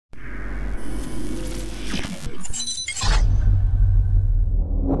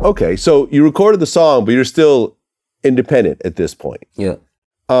Okay, so you recorded the song, but you're still independent at this point. Yeah.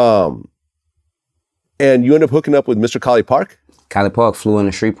 And you end up hooking up with Mr. Collipark? Collipark flew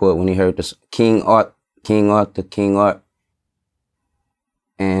into Shreveport when he heard this King Art,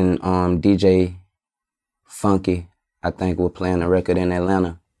 and DJ Funky, I think, were playing a record in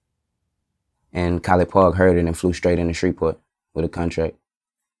Atlanta. And Collipark heard it and flew straight into Shreveport with a contract.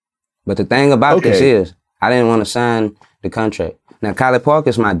 But the thing about this is, I didn't want to sign the contract. Now, Collipark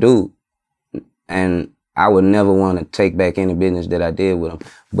is my dude, and I would never want to take back any business that I did with him.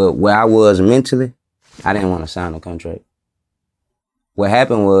 But where I was mentally, I didn't want to sign the contract. What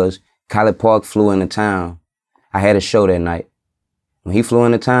happened was, Collipark flew into town. I had a show that night. When he flew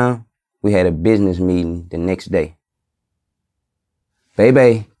into town, we had a business meeting the next day.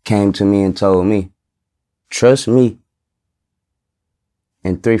 Bebe came to me and told me, trust me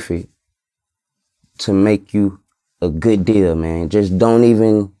and 3 Feet to make you a good deal, man. Just don't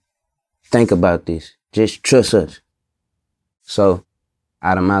even think about this. Just trust us. So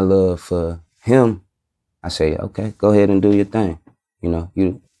out of my love for him, I say, okay, go ahead and do your thing. You know,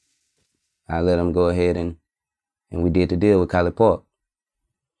 I let him go ahead and we did the deal with Collipark.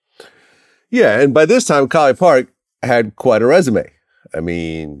 Yeah, and by this time, Collipark had quite a resume. I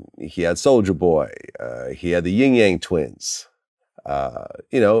mean, he had Soulja Boy, he had the Yin Yang Twins.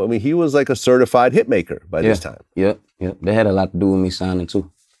 You know, I mean, he was like a certified hit maker by this time. Yep. They had a lot to do with me signing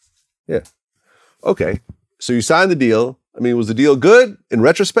too. Yeah. Okay, so you signed the deal. I mean, was the deal good in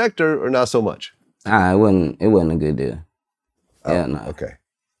retrospect or not so much? It wasn't a good deal. Oh, yeah, no. Okay.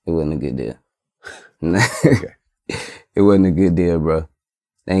 It wasn't a good deal. Okay. It wasn't a good deal, bro.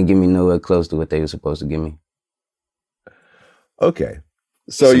 They ain't give me nowhere close to what they were supposed to give me. Okay.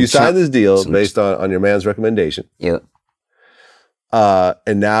 So you signed this deal based on your man's recommendation. Yep.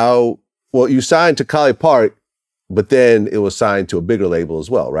 And now, well, you signed to Collipark, but then it was signed to a bigger label as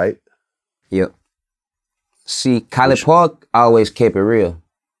well, right? Yep. See, Collipark always kept it real.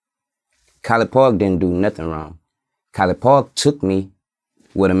 Collipark didn't do nothing wrong. Collipark took me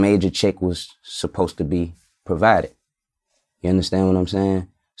where the major check was supposed to be provided. You understand what I'm saying?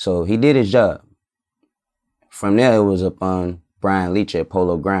 So he did his job. From there, it was up on Brian Leach at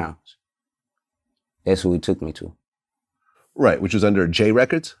Polo Grounds. That's who he took me to. Right, which was under J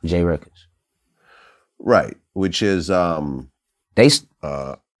Records? J Records. Right, which is he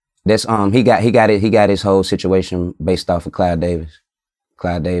got his whole situation based off of Clive Davis.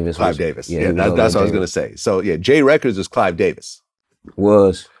 Clive Davis. Yeah, that's what I was gonna say. So yeah, J Records is Clive Davis.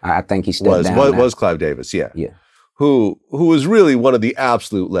 I think he stepped down. Was Clive Davis, yeah. Yeah. Who was really one of the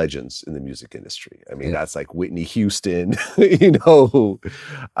absolute legends in the music industry. I mean, that's like Whitney Houston, you know.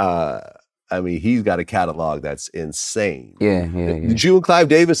 I mean, he's got a catalog that's insane. Yeah. Did you and Clive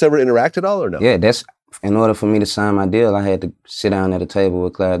Davis ever interact at all or no? Yeah, in order for me to sign my deal, I had to sit down at a table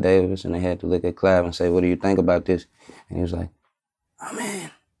with Clive Davis, and I had to look at Clive and say, what do you think about this? And he was like, oh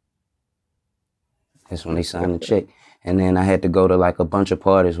man. That's when he signed the check. And then I had to go to like a bunch of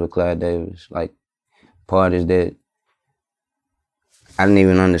parties with Clive Davis, like parties that I didn't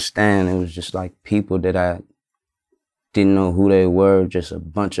even understand. It was just like people that I didn't know who they were, just a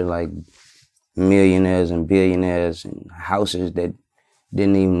bunch of like millionaires and billionaires and houses that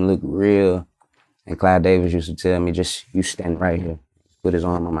didn't even look real. And Clive Davis used to tell me, just, you stand right here, put his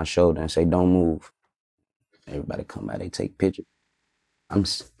arm on my shoulder and say, don't move. Everybody come by, they take pictures. You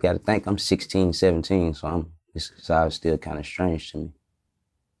gotta think I'm 16, 17, so this is still kind of strange to me.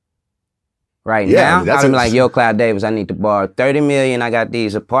 Right now, I'm like, yo, Clive Davis, I need to borrow 30 million. I got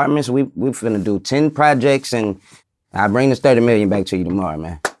these apartments. We finna do 10 projects, and I'll bring this 30 million back to you tomorrow,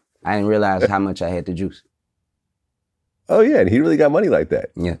 man. I didn't realize how much I had to juice. Oh, yeah, and he really got money like that.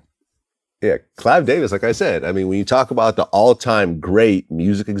 Yeah. Yeah, Clive Davis, like I said, I mean, when you talk about the all-time great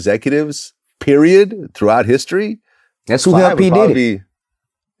music executives, period, throughout history. That's who helped P. Diddy.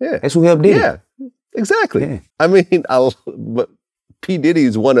 Yeah. That's who helped Diddy. Yeah, exactly. Yeah. I mean, but P. Diddy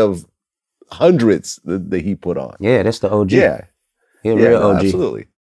is one of hundreds that he put on. Yeah, that's the OG. Yeah. He's a real OG. Absolutely.